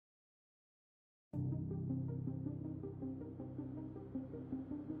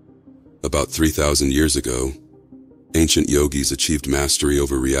About 3,000 years ago, ancient yogis achieved mastery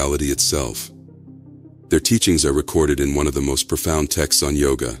over reality itself. Their teachings are recorded in one of the most profound texts on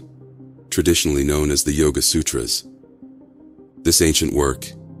yoga, traditionally known as the Yoga Sutras. This ancient work,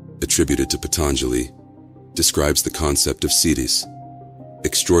 attributed to Patanjali, describes the concept of siddhis,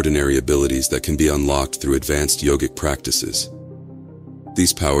 extraordinary abilities that can be unlocked through advanced yogic practices.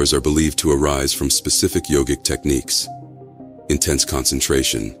 These powers are believed to arise from specific yogic techniques, intense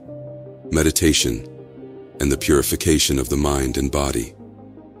concentration, meditation, and the purification of the mind and body.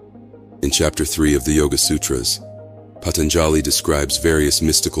 In Chapter 3 of the Yoga Sutras, Patanjali describes various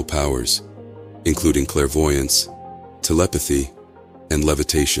mystical powers, including clairvoyance, telepathy, and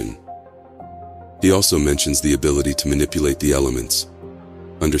levitation. He also mentions the ability to manipulate the elements,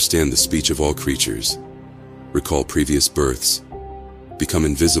 understand the speech of all creatures, recall previous births, become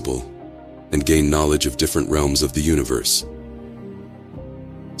invisible, and gain knowledge of different realms of the universe.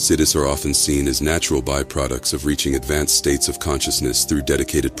 Siddhis are often seen as natural byproducts of reaching advanced states of consciousness through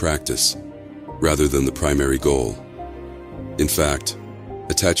dedicated practice, rather than the primary goal. In fact,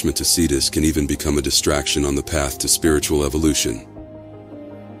 attachment to siddhis can even become a distraction on the path to spiritual evolution.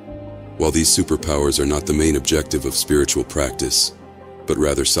 While these superpowers are not the main objective of spiritual practice, but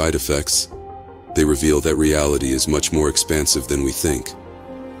rather side effects, they reveal that reality is much more expansive than we think,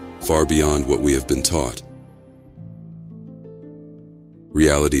 far beyond what we have been taught.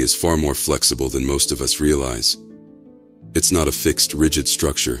 Reality is far more flexible than most of us realize. It's not a fixed, rigid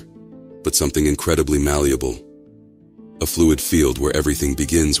structure, but something incredibly malleable. A fluid field where everything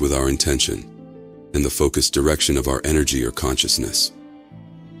begins with our intention and the focused direction of our energy or consciousness.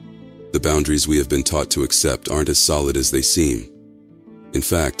 The boundaries we have been taught to accept aren't as solid as they seem. In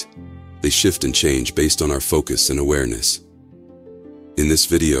fact, they shift and change based on our focus and awareness. In this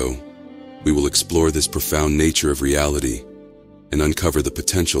video, we will explore this profound nature of reality and uncover the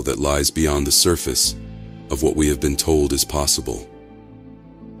potential that lies beyond the surface of what we have been told is possible.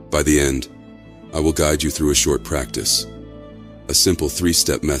 By the end, I will guide you through a short practice, a simple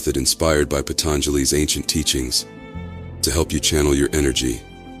 3-step method inspired by Patanjali's ancient teachings to help you channel your energy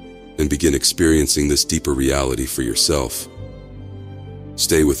and begin experiencing this deeper reality for yourself.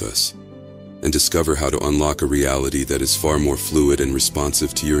 Stay with us and discover how to unlock a reality that is far more fluid and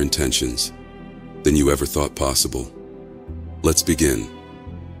responsive to your intentions than you ever thought possible. Let's begin.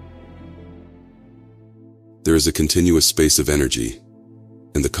 There is a continuous space of energy,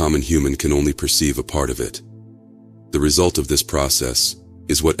 and the common human can only perceive a part of it. The result of this process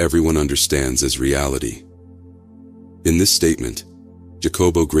is what everyone understands as reality. In this statement,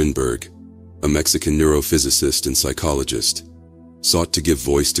 Jacobo Grinberg, a Mexican neurophysicist and psychologist, sought to give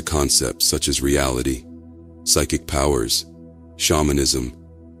voice to concepts such as reality, psychic powers, shamanism,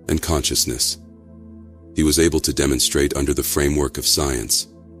 and consciousness. He was able to demonstrate under the framework of science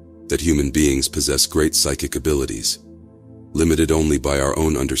that human beings possess great psychic abilities, limited only by our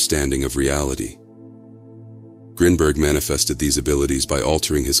own understanding of reality. Grinberg manifested these abilities by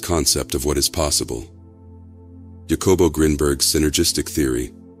altering his concept of what is possible. Jacobo Grinberg's synergistic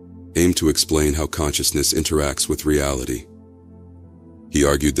theory aimed to explain how consciousness interacts with reality. He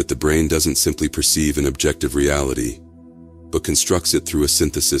argued that the brain doesn't simply perceive an objective reality, but constructs it through a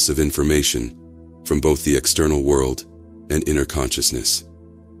synthesis of information from both the external world and inner consciousness.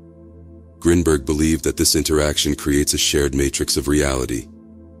 Grinberg believed that this interaction creates a shared matrix of reality,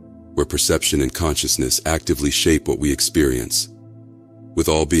 where perception and consciousness actively shape what we experience, with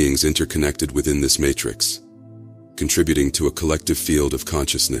all beings interconnected within this matrix, contributing to a collective field of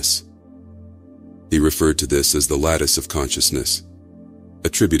consciousness. He referred to this as the lattice of consciousness,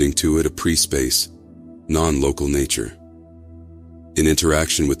 attributing to it a pre-space, non-local nature. In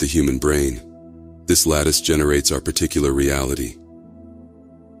interaction with the human brain, this lattice generates our particular reality.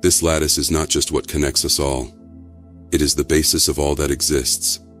 This lattice is not just what connects us all, it is the basis of all that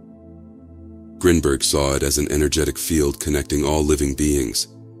exists. Grinberg saw it as an energetic field connecting all living beings,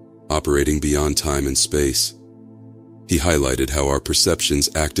 operating beyond time and space. He highlighted how our perceptions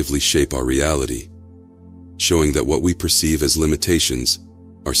actively shape our reality, showing that what we perceive as limitations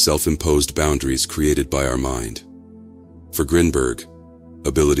are self-imposed boundaries created by our mind. For Grinberg,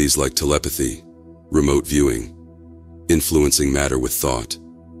 abilities like telepathy, remote viewing, influencing matter with thought,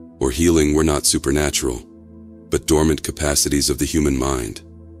 or healing were not supernatural, but dormant capacities of the human mind,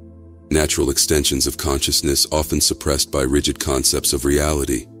 natural extensions of consciousness often suppressed by rigid concepts of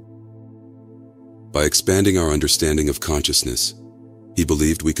reality. By expanding our understanding of consciousness, he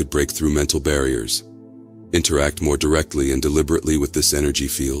believed we could break through mental barriers, interact more directly and deliberately with this energy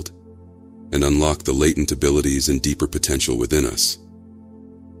field, and unlock the latent abilities and deeper potential within us.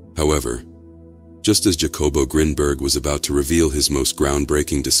 However, Just as Jacobo Grinberg was about to reveal his most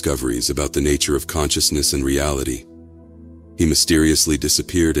groundbreaking discoveries about the nature of consciousness and reality, he mysteriously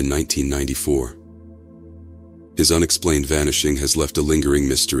disappeared in 1994. His unexplained vanishing has left a lingering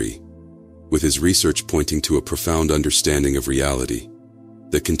mystery, with his research pointing to a profound understanding of reality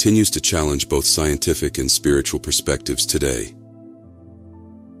that continues to challenge both scientific and spiritual perspectives today.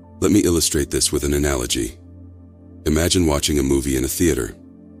 Let me illustrate this with an analogy. Imagine watching a movie in a theater.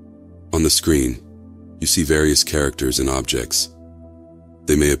 On the screen, you see various characters and objects.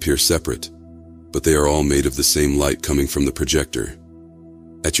 They may appear separate, but they are all made of the same light coming from the projector.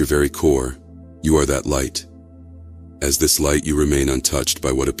 At your very core, you are that light. As this light, you remain untouched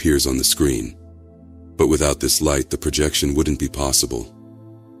by what appears on the screen. But without this light, the projection wouldn't be possible.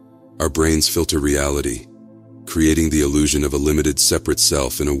 Our brains filter reality, creating the illusion of a limited separate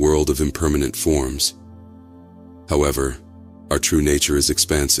self in a world of impermanent forms. However, our true nature is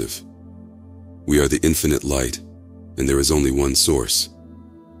expansive. We are the infinite light, and there is only one source.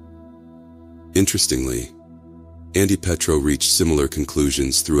 Interestingly, Petro reached similar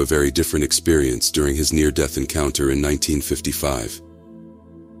conclusions through a very different experience during his near-death encounter in 1955.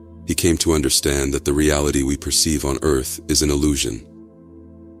 He came to understand that the reality we perceive on Earth is an illusion,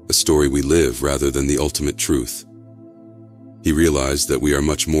 a story we live rather than the ultimate truth. He realized that we are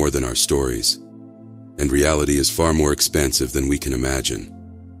much more than our stories, and reality is far more expansive than we can imagine.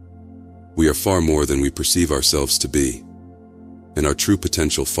 We are far more than we perceive ourselves to be, and our true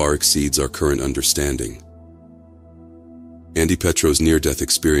potential far exceeds our current understanding. Petro's near-death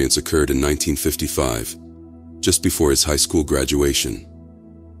experience occurred in 1955, just before his high school graduation.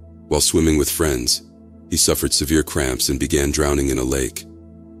 While swimming with friends, he suffered severe cramps and began drowning in a lake.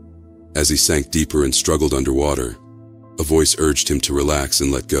 As he sank deeper and struggled underwater, a voice urged him to relax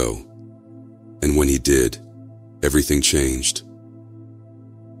and let go. And when he did, everything changed.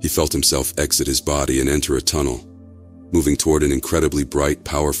 He felt himself exit his body and enter a tunnel, moving toward an incredibly bright,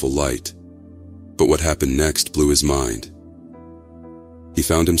 powerful light. But what happened next blew his mind. He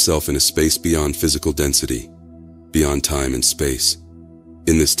found himself in a space beyond physical density, beyond time and space.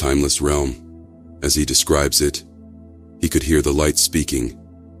 In this timeless realm, as he describes it, he could hear the light speaking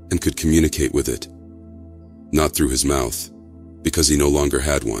and could communicate with it. Not through his mouth, because he no longer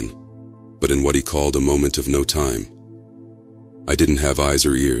had one, but in what he called a moment of no time. I didn't have eyes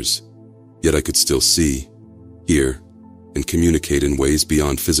or ears, yet I could still see, hear, and communicate in ways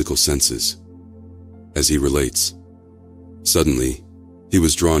beyond physical senses. As he relates, suddenly, he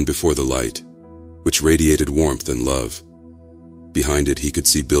was drawn before the light, which radiated warmth and love. Behind it, he could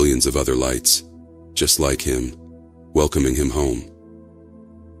see billions of other lights, just like him, welcoming him home.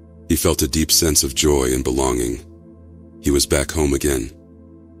 He felt a deep sense of joy and belonging. He was back home again.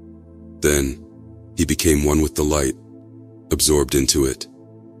 Then, he became one with the light, absorbed into it.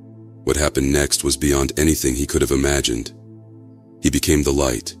 What happened next was beyond anything he could have imagined. He became the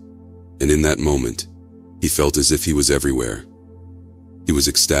light, and in that moment, he felt as if he was everywhere. He was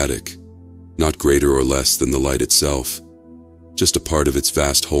ecstatic, not greater or less than the light itself, just a part of its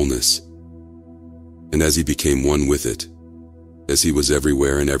vast wholeness. And as he became one with it, as he was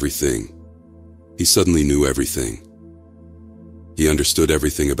everywhere and everything, he suddenly knew everything. He understood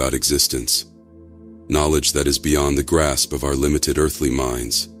everything about existence, knowledge that is beyond the grasp of our limited earthly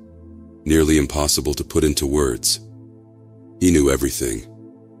minds, nearly impossible to put into words. He knew everything,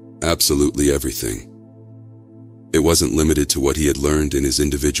 absolutely everything. It wasn't limited to what he had learned in his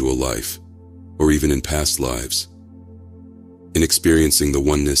individual life, or even in past lives. In experiencing the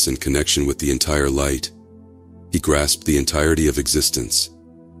oneness and connection with the entire light, he grasped the entirety of existence.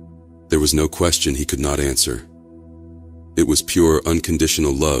 There was no question he could not answer. It was pure,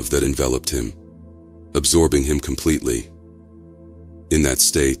 unconditional love that enveloped him, absorbing him completely. In that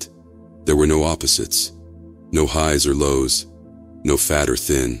state, there were no opposites, no highs or lows, no fat or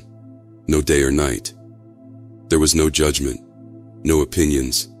thin, no day or night. There was no judgment, no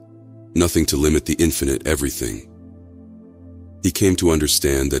opinions, nothing to limit the infinite everything. He came to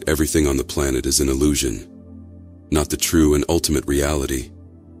understand that everything on the planet is an illusion, not the true and ultimate reality,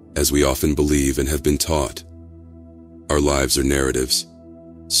 as we often believe and have been taught. Our lives are narratives,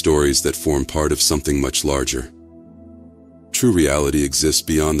 stories that form part of something much larger. True reality exists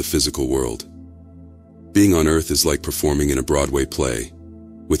beyond the physical world. Being on Earth is like performing in a Broadway play,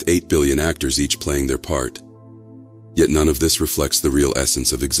 with 8 billion actors each playing their part. Yet none of this reflects the real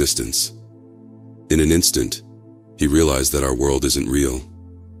essence of existence. In an instant, he realized that our world isn't real.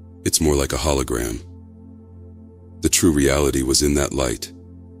 It's more like a hologram. The true reality was in that light,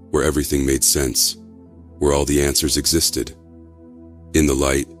 where everything made sense, where all the answers existed. In the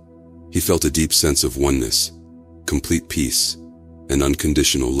light, he felt a deep sense of oneness, complete peace, and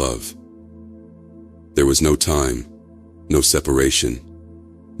unconditional love. There was no time, no separation,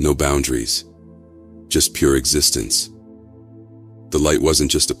 no boundaries, just pure existence. The light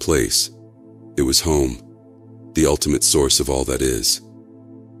wasn't just a place, it was home, the ultimate source of all that is.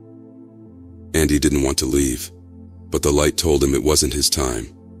 Andy didn't want to leave, but the light told him it wasn't his time.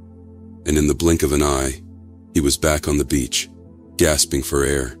 And in the blink of an eye, he was back on the beach, gasping for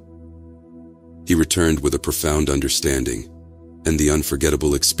air. He returned with a profound understanding and the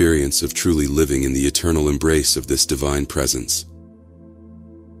unforgettable experience of truly living in the eternal embrace of this divine presence.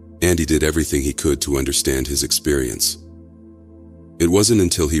 Andy did everything he could to understand his experience. It wasn't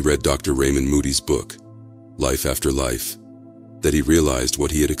until he read Dr. Raymond Moody's book, Life After Life, that he realized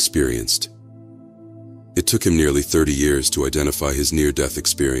what he had experienced. It took him nearly 30 years to identify his near-death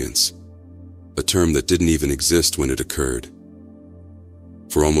experience, a term that didn't even exist when it occurred.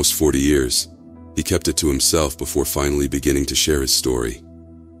 For almost 40 years, he kept it to himself before finally beginning to share his story.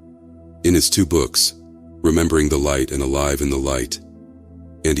 In his 2 books, Remembering the Light and Alive in the Light,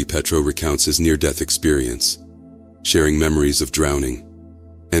 Andy Petro recounts his near-death experience, sharing memories of drowning,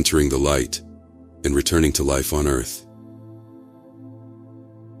 entering the light, and returning to life on Earth.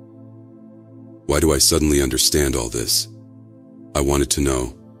 Why do I suddenly understand all this? I wanted to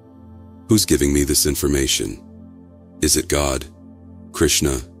know. Who's giving me this information? Is it God,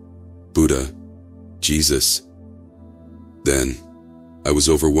 Krishna, Buddha, Jesus? Then, I was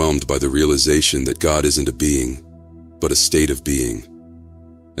overwhelmed by the realization that God isn't a being, but a state of being,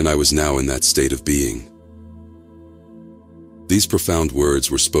 and I was now in that state of being. These profound words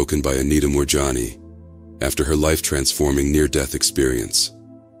were spoken by Anita Moorjani after her life-transforming near-death experience.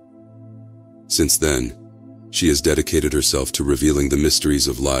 Since then, she has dedicated herself to revealing the mysteries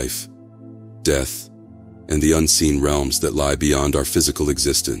of life, death, and the unseen realms that lie beyond our physical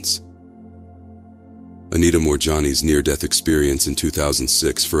existence. Anita Moorjani's near-death experience in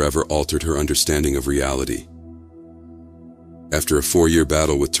 2006 forever altered her understanding of reality. After a 4-year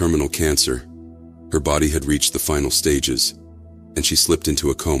battle with terminal cancer, her body had reached the final stages, and she slipped into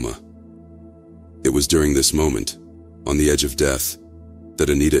a coma. It was during this moment, on the edge of death, that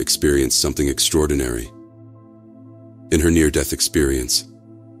Anita experienced something extraordinary. In her near-death experience,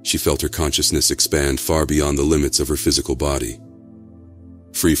 she felt her consciousness expand far beyond the limits of her physical body.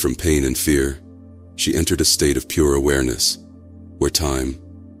 Free from pain and fear, she entered a state of pure awareness, where time,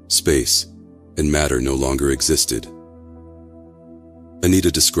 space, and matter no longer existed. Anita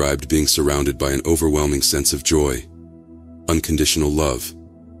described being surrounded by an overwhelming sense of joy, unconditional love,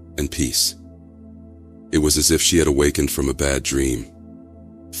 and peace. It was as if she had awakened from a bad dream,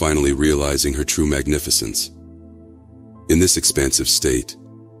 finally realizing her true magnificence. In this expansive state,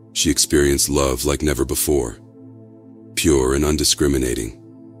 she experienced love like never before, pure and undiscriminating,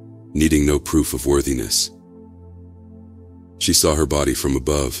 needing no proof of worthiness. She saw her body from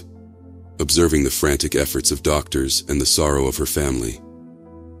above, observing the frantic efforts of doctors and the sorrow of her family.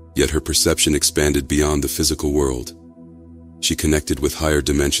 Yet her perception expanded beyond the physical world. She connected with higher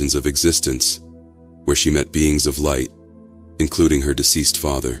dimensions of existence, where she met beings of light, including her deceased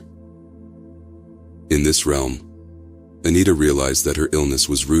father. In this realm, Anita realized that her illness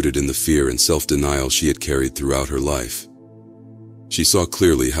was rooted in the fear and self-denial she had carried throughout her life. She saw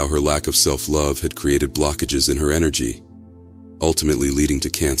clearly how her lack of self-love had created blockages in her energy, ultimately leading to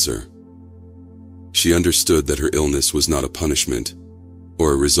cancer. She understood that her illness was not a punishment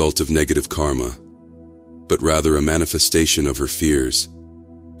or a result of negative karma, but rather a manifestation of her fears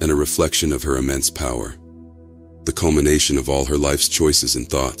and a reflection of her immense power, the culmination of all her life's choices and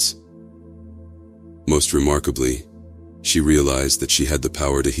thoughts. Most remarkably, she realized that she had the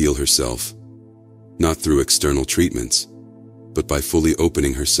power to heal herself, not through external treatments, but by fully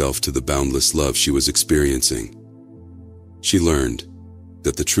opening herself to the boundless love she was experiencing. She learned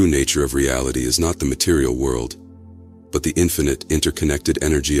that the true nature of reality is not the material world, but the infinite, interconnected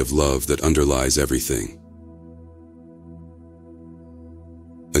energy of love that underlies everything.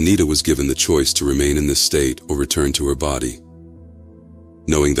 Anita was given the choice to remain in this state or return to her body.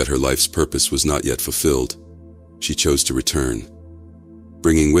 Knowing that her life's purpose was not yet fulfilled, she chose to return,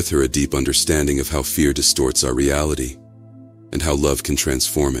 bringing with her a deep understanding of how fear distorts our reality and how love can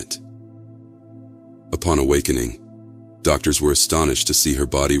transform it. Upon awakening, doctors were astonished to see her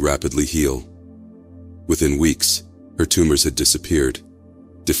body rapidly heal. Within weeks, her tumors had disappeared,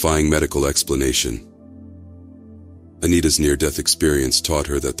 defying medical explanation. Anita's near-death experience taught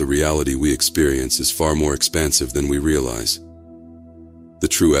her that the reality we experience is far more expansive than we realize. The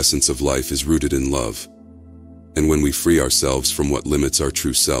true essence of life is rooted in love, and when we free ourselves from what limits our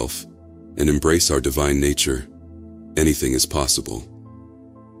true self and embrace our divine nature, anything is possible.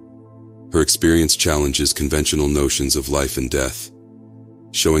 Her experience challenges conventional notions of life and death,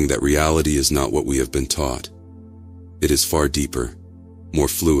 showing that reality is not what we have been taught. It is far deeper, more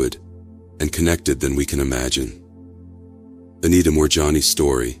fluid, and connected than we can imagine. Anita Moorjani's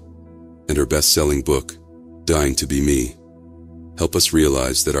story, and her best-selling book, Dying to Be Me, help us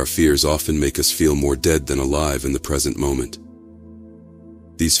realize that our fears often make us feel more dead than alive in the present moment.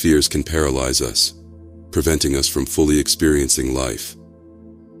 These fears can paralyze us, preventing us from fully experiencing life.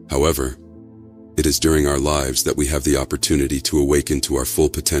 However, it is during our lives that we have the opportunity to awaken to our full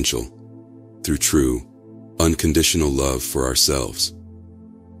potential through true, unconditional love for ourselves.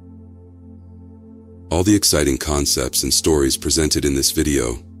 All the exciting concepts and stories presented in this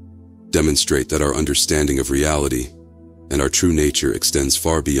video demonstrate that our understanding of reality and our true nature extends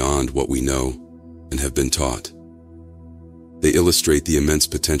far beyond what we know and have been taught. They illustrate the immense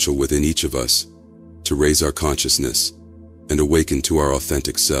potential within each of us to raise our consciousness and awaken to our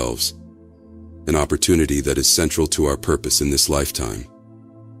authentic selves, an opportunity that is central to our purpose in this lifetime.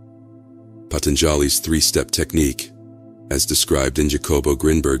 Patanjali's three-step technique, as described in Jacobo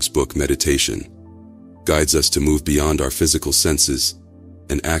Grinberg's book Meditation, guides us to move beyond our physical senses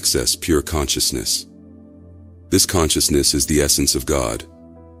and access pure consciousness. This consciousness is the essence of God,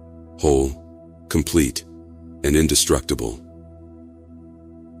 whole, complete, and indestructible.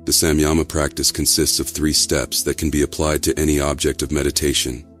 The Samyama practice consists of 3 steps that can be applied to any object of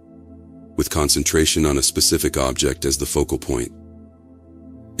meditation, with concentration on a specific object as the focal point.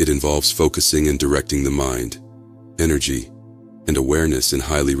 It involves focusing and directing the mind, energy, and awareness in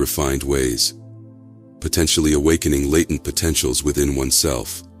highly refined ways, potentially awakening latent potentials within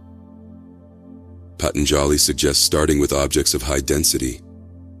oneself. Patanjali suggests starting with objects of high density,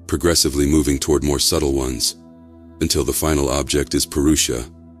 progressively moving toward more subtle ones, until the final object is Purusha,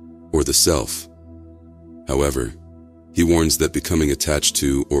 or the self. However, he warns that becoming attached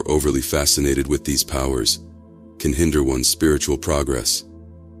to or overly fascinated with these powers can hinder one's spiritual progress.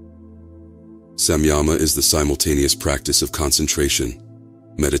 Samyama is the simultaneous practice of concentration,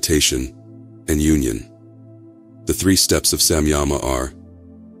 meditation, and union. The 3 steps of Samyama are: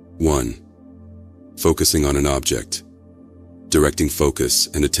 1. Focusing on an object, directing focus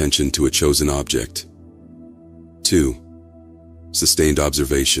and attention to a chosen object. 2. Sustained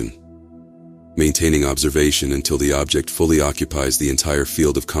observation, maintaining observation until the object fully occupies the entire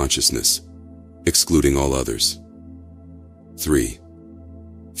field of consciousness, excluding all others. 3.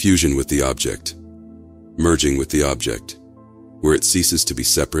 Fusion with the object, merging with the object, where it ceases to be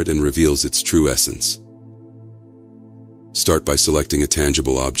separate and reveals its true essence. Start by selecting a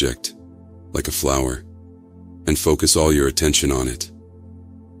tangible object, like a flower, and focus all your attention on it.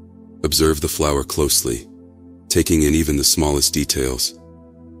 Observe the flower closely, taking in even the smallest details.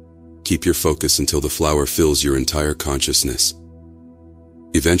 Keep your focus until the flower fills your entire consciousness.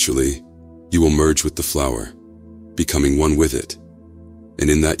 Eventually, you will merge with the flower, becoming one with it, and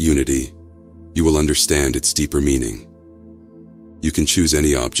in that unity, you will understand its deeper meaning. You can choose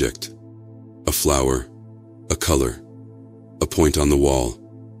any object, a flower, a color, a point on the wall,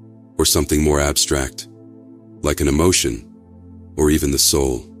 or something more abstract, like an emotion, or even the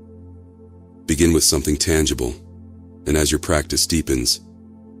soul. Begin with something tangible, and as your practice deepens,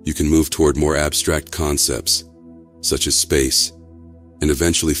 you can move toward more abstract concepts, such as space, and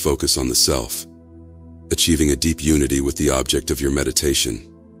eventually focus on the self, achieving a deep unity with the object of your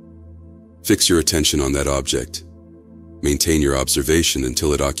meditation. Fix your attention on that object. Maintain your observation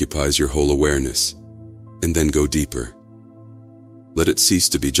until it occupies your whole awareness, and then go deeper. Let it cease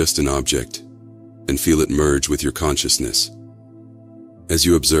to be just an object, and feel it merge with your consciousness. As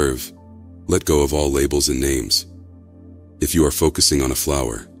you observe, let go of all labels and names. If you are focusing on a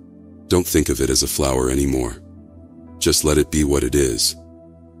flower, don't think of it as a flower anymore. Just let it be what it is.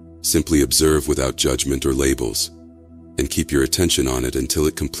 Simply observe without judgment or labels, and keep your attention on it until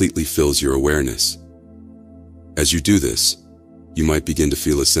it completely fills your awareness. As you do this, you might begin to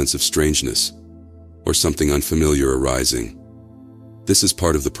feel a sense of strangeness, or something unfamiliar arising. This is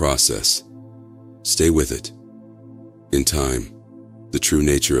part of the process. Stay with it. In time, the true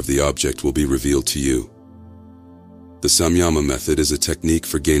nature of the object will be revealed to you. The Samyama method is a technique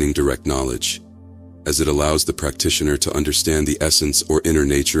for gaining direct knowledge, as it allows the practitioner to understand the essence or inner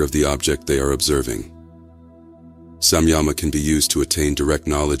nature of the object they are observing. Samyama can be used to attain direct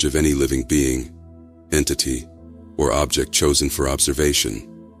knowledge of any living being, entity, or object chosen for observation.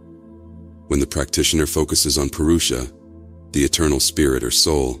 When the practitioner focuses on Purusha, the eternal spirit or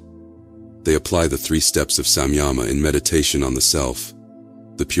soul, they apply the 3 steps of Samyama in meditation on the self,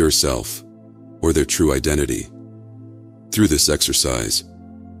 the pure self, or their true identity. Through this exercise,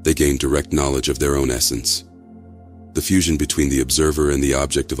 they gain direct knowledge of their own essence. The fusion between the observer and the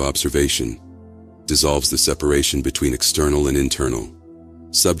object of observation dissolves the separation between external and internal,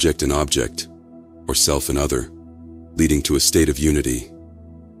 subject and object, or self and other, leading to a state of unity.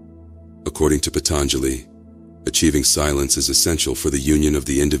 According to Patanjali, achieving silence is essential for the union of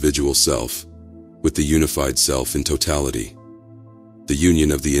the individual self with the unified self in totality, the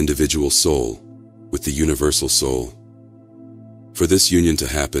union of the individual soul with the universal soul. For this union to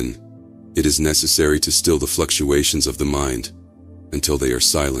happen, it is necessary to still the fluctuations of the mind until they are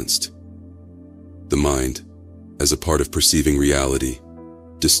silenced. The mind, as a part of perceiving reality,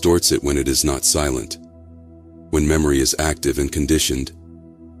 distorts it when it is not silent. When memory is active and conditioned,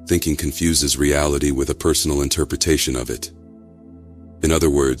 thinking confuses reality with a personal interpretation of it. In other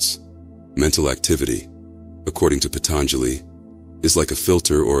words, mental activity, according to Patanjali, is like a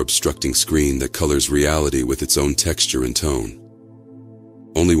filter or obstructing screen that colors reality with its own texture and tone.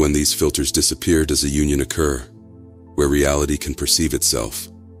 Only when these filters disappear does a union occur, where reality can perceive itself.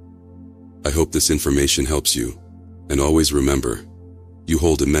 I hope this information helps you, and always remember, you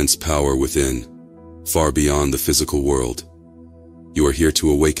hold immense power within, far beyond the physical world. You are here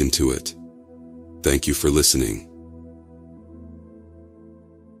to awaken to it. Thank you for listening.